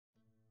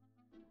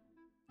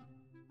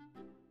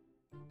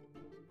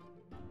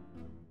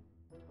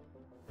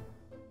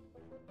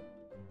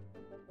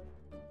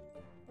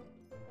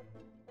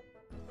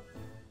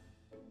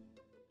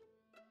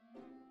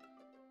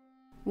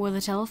Will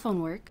the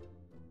telephone work?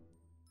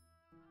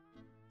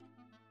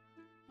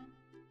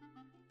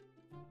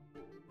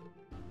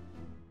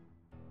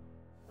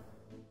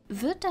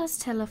 Wird das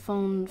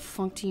Telefon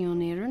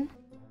funktionieren?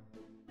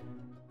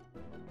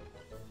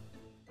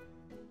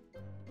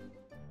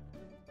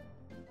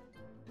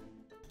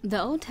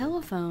 The old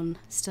telephone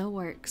still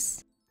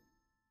works.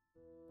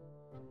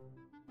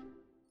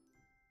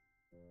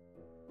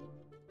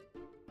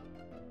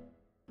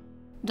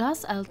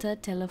 Das alte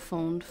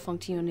Telefon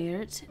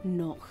funktioniert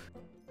noch.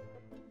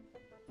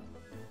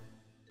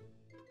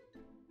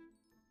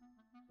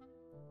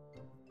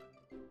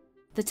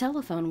 The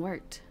telephone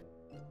worked.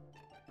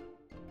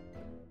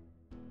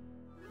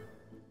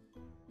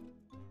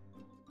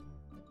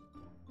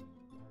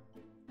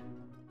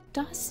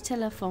 Das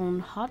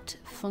Telefon hat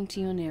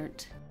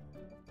funktioniert.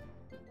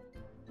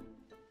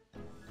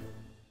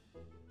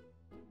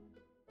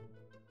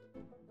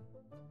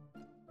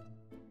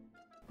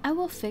 I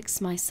will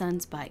fix my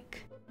son's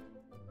bike.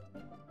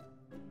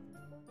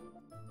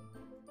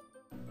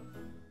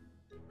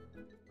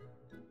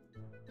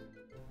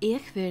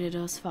 Ich werde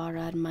das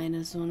Fahrrad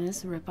meines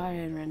Sohnes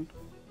reparieren.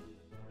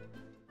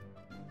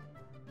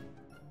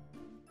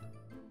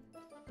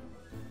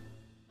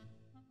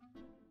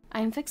 I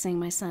am fixing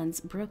my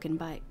son's broken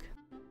bike.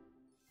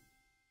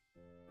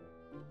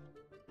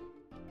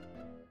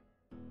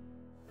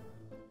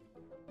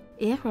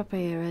 Ich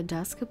repariere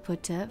das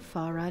kaputte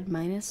Fahrrad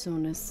meines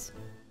Sohnes.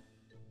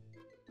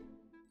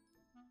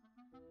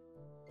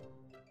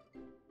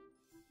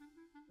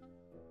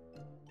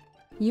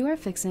 You are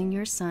fixing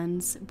your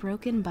son's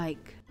broken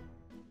bike.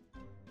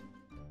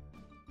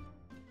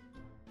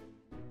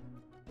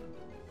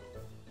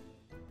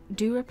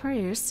 Du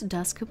reparierst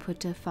das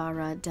kaputte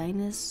Fahrrad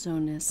deines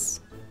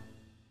Sohnes.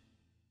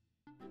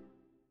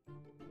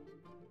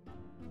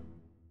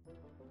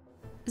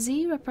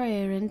 Sie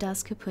reparieren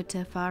das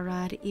kaputte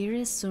Fahrrad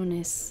ihres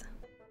Sohnes.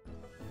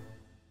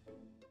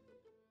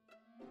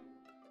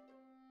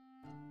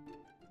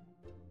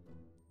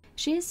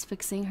 She is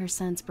fixing her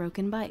son's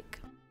broken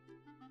bike.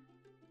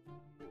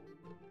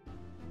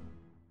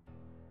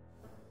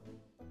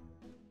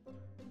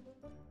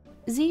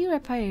 Sie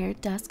repariert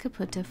das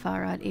kaputte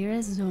Fahrrad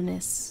ihres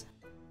Sohnes.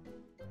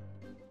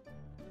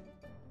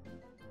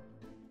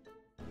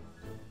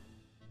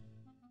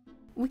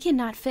 We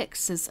cannot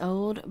fix this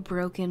old,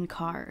 broken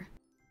car.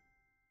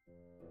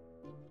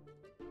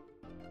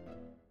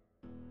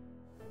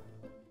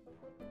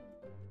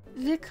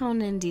 Wir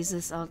können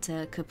dieses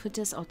alte,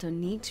 kaputtes Auto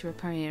nicht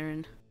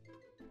reparieren.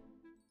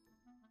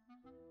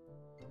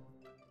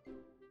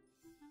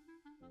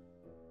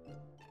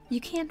 You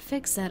can't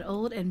fix that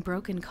old and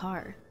broken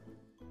car.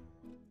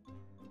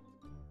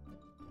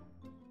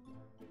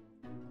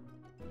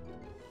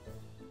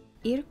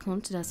 Ihr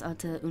könnt das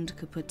alte und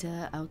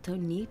kaputte Auto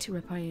nicht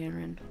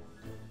reparieren.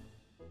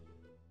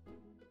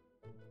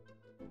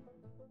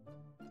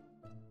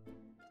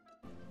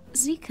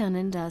 Sie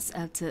können das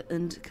alte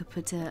und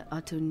kaputte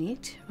Auto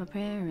nicht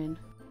reparieren.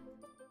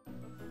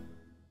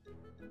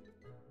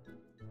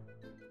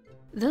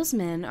 Those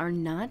men are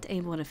not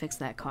able to fix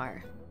that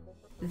car.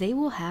 They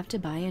will have to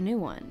buy a new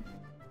one.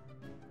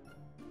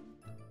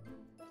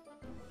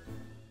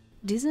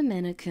 Diese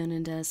Männer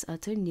können das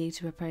Auto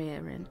nicht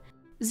reparieren.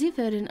 Sie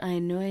werden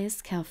ein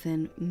neues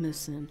kaufen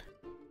müssen.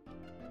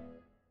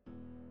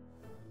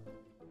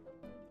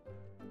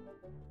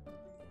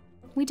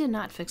 We did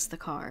not fix the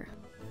car.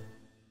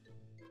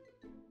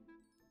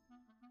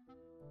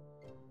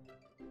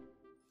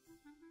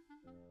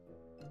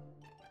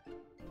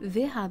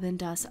 Wir haben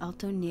das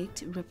Auto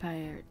nicht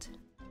repariert.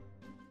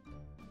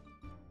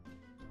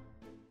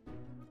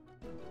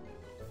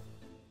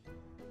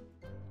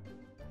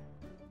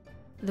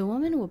 The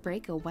woman will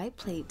break a white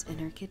plate in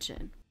her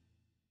kitchen.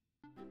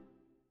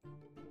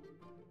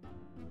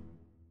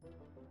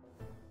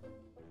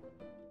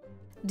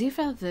 Die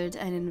Frau wird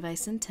einen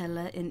weißen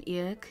Teller in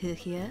ihrer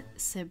Küche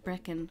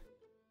zerbrechen.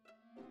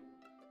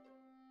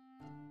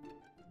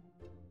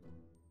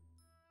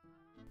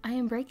 I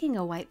am breaking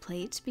a white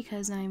plate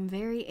because I am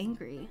very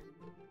angry.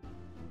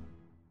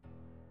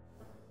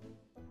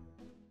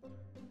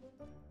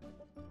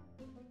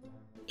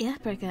 Ich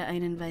breche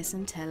einen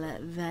weißen Teller,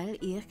 weil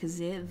ich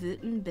sehr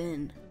wütend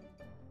bin.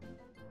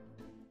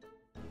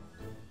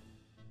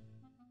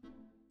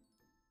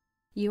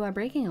 You are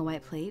breaking a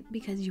white plate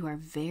because you are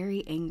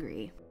very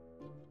angry.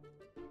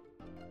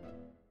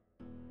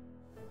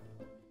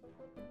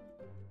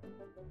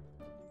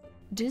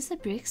 Du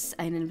zerbrichst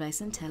einen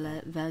weißen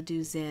Teller, weil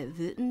du sehr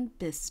wütend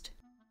bist.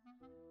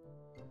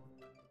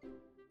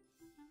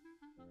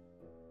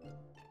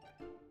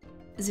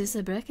 Sie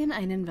zerbrechen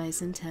einen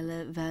weißen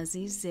Teller, weil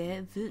sie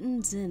sehr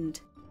wütend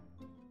sind.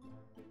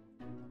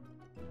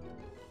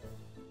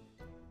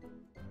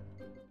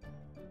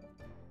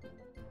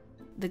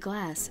 The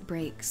glass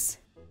breaks.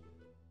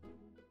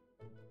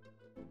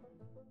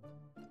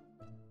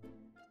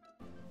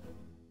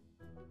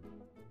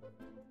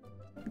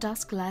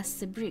 Das Glas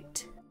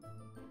zerbricht.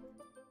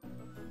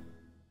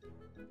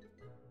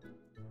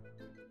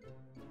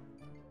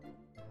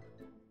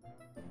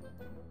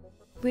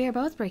 We are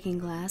both breaking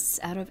glass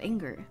out of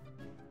anger.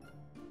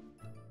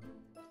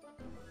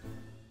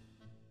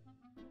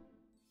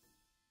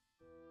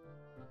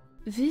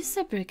 Wir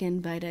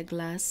zerbrechen beide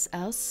Glas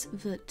aus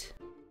Wut.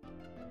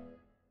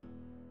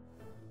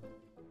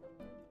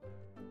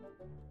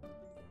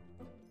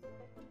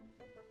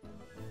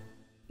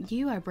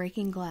 You are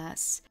breaking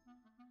glass.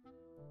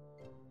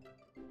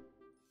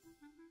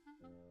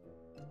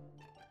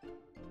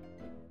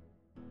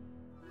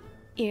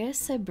 Ihr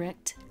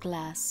zerbrecht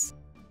Glas.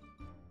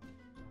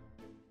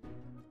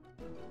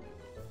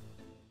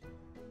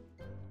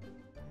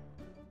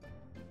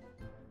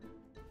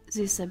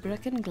 Sie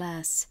zerbrechen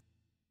Glas.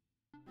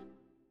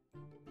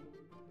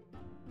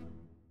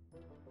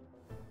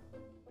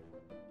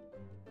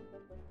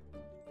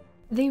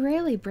 They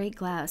rarely break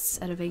glass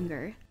out of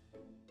anger.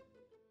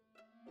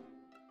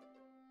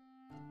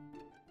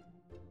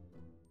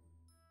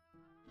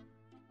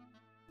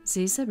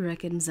 Sie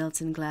zerbrechen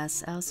selten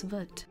Glas aus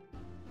Wut.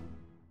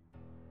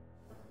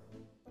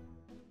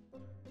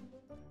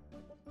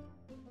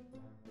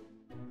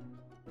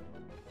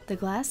 The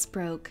glass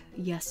broke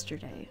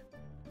yesterday.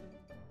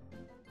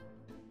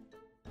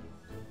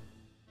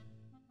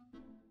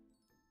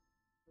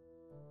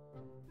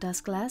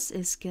 Das Glas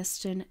ist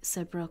gestern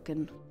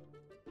zerbrochen.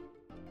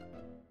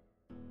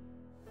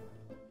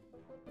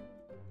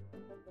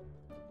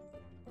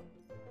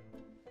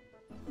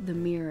 The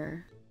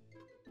mirror.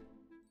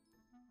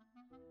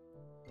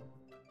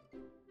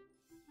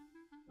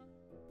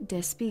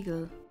 Der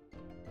Spiegel.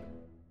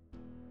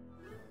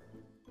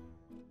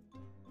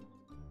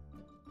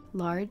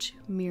 Large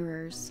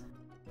mirrors.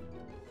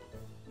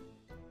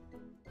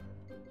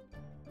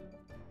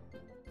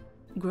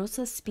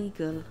 Großer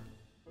Spiegel.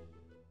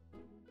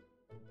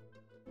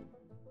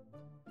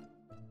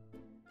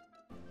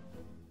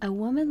 A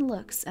woman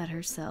looks at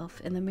herself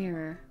in the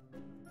mirror.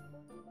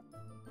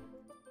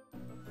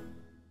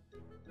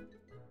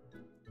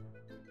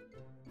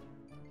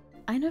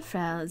 Eine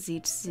Frau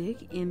sieht sich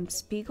im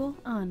Spiegel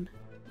an.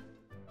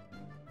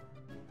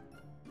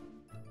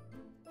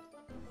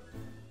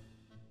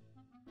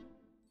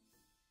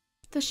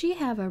 Does she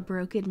have a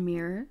broken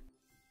mirror?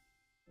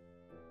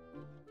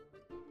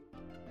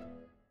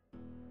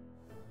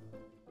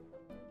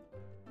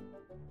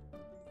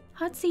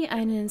 Hat sie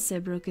einen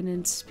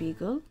zerbrochenen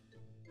Spiegel?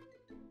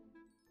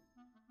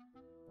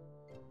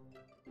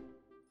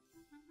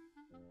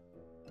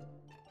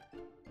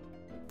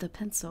 The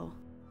pencil.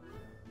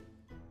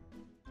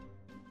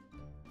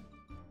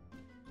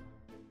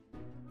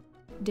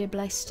 Der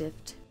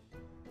Bleistift.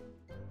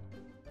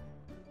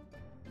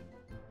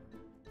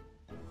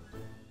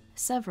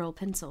 Several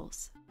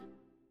pencils.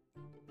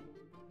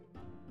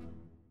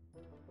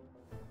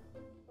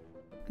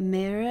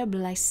 Mehrere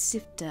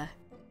Bleistifte.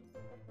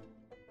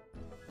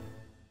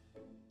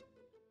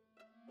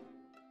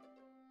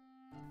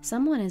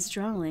 Someone is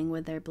drawing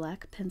with their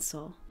black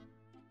pencil.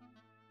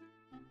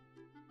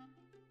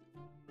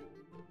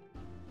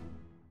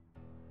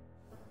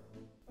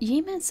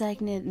 Jemand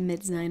zeichnet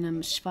mit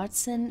seinem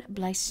schwarzen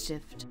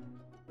Bleistift.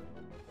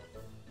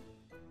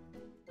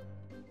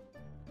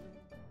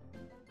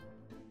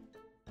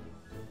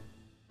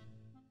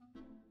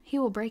 He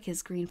will break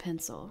his green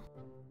pencil.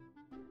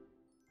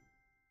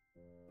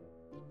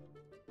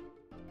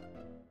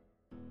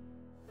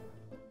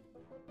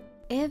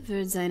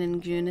 Wird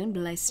seinen grünen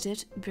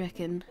Bleistift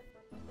brechen.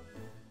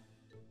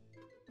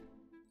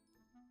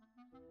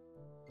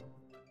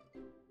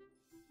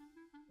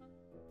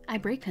 I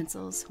break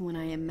pencils when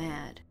I am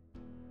mad.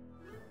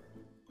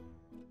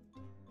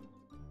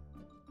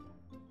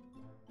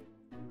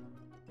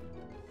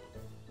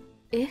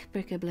 Ich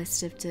breche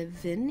Bleistifte,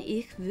 wenn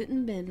ich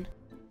wütend bin.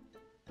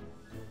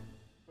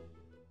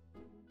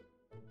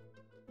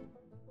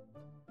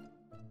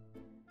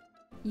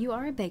 You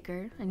are a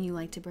baker and you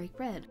like to break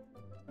bread.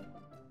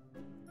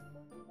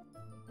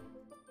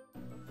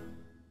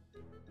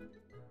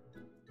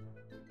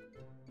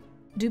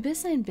 Du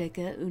bist ein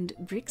Bäcker und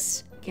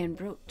brichst gern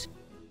Brot.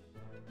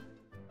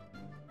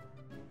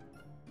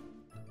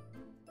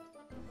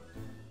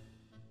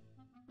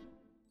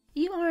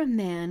 You are a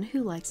man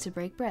who likes to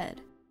break bread.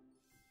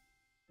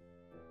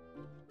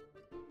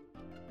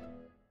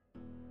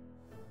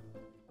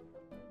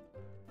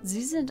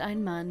 Sie sind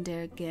ein Mann,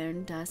 der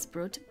gern das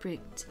Brot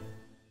bricht.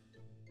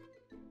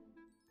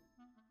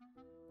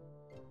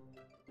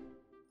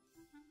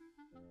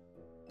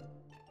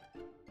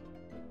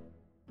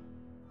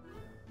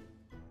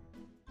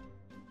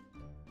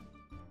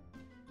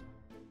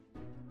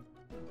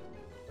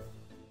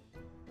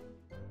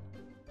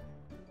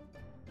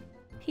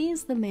 He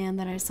is the man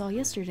that I saw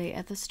yesterday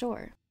at the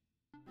store.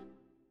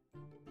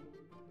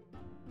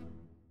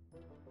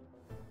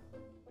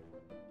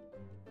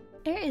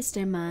 Ist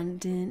der Mann,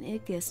 den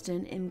ich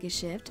gestern im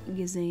Geschäft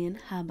gesehen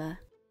habe.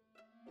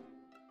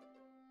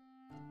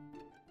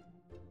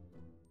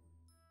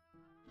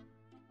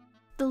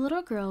 The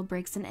little girl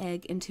breaks an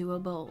egg into a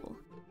bowl.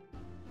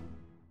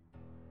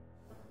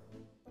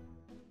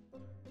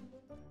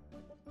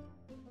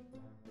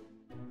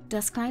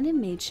 Das kleine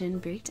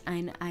Mädchen bricht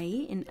ein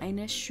Ei in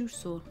eine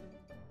Schüssel.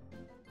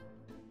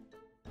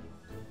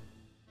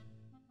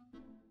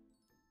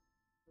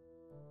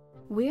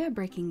 We are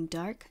breaking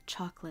dark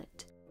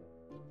chocolate.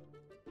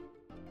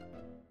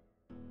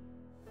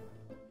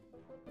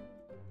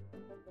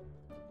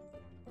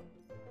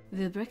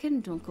 Wir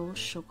brechen dunkel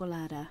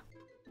Schokolade.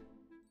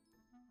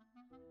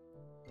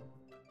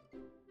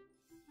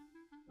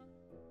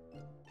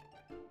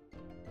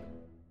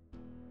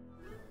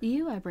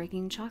 You are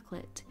breaking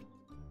chocolate.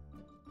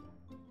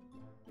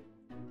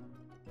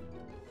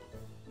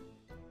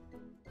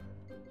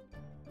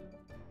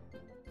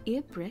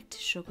 Ihr bricht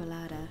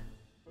Schokolade.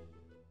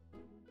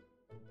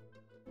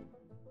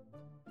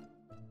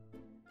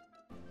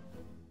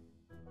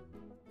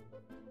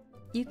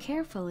 You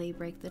carefully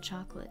break the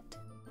chocolate.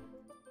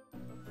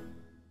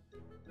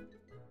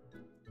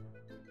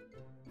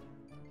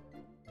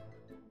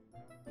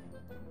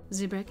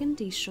 Sie brechen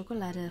die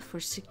Schokolade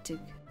vorsichtig.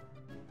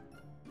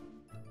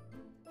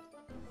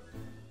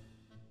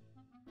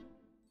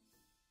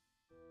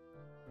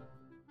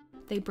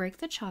 They break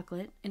the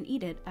chocolate and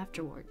eat it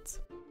afterwards.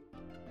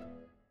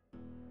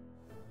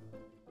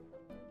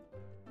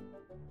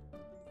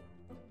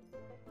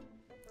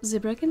 Sie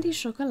brechen die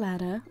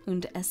Schokolade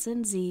und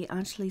essen sie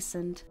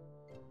anschließend.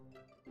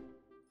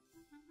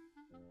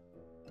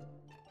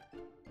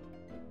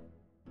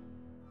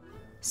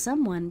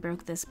 Someone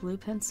broke this blue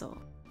pencil.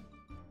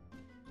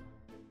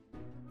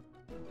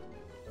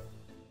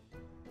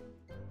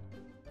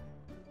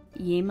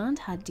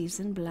 Jemand hat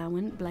diesen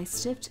blauen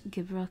Bleistift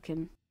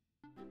gebrochen.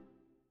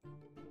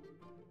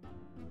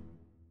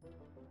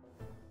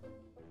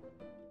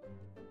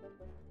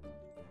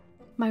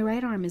 My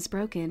right arm is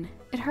broken.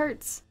 It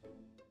hurts.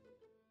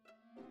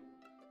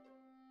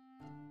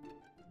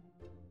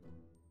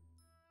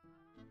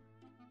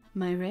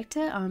 Mein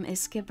rechter Arm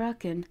ist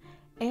gebrochen.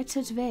 Er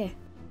tut weh.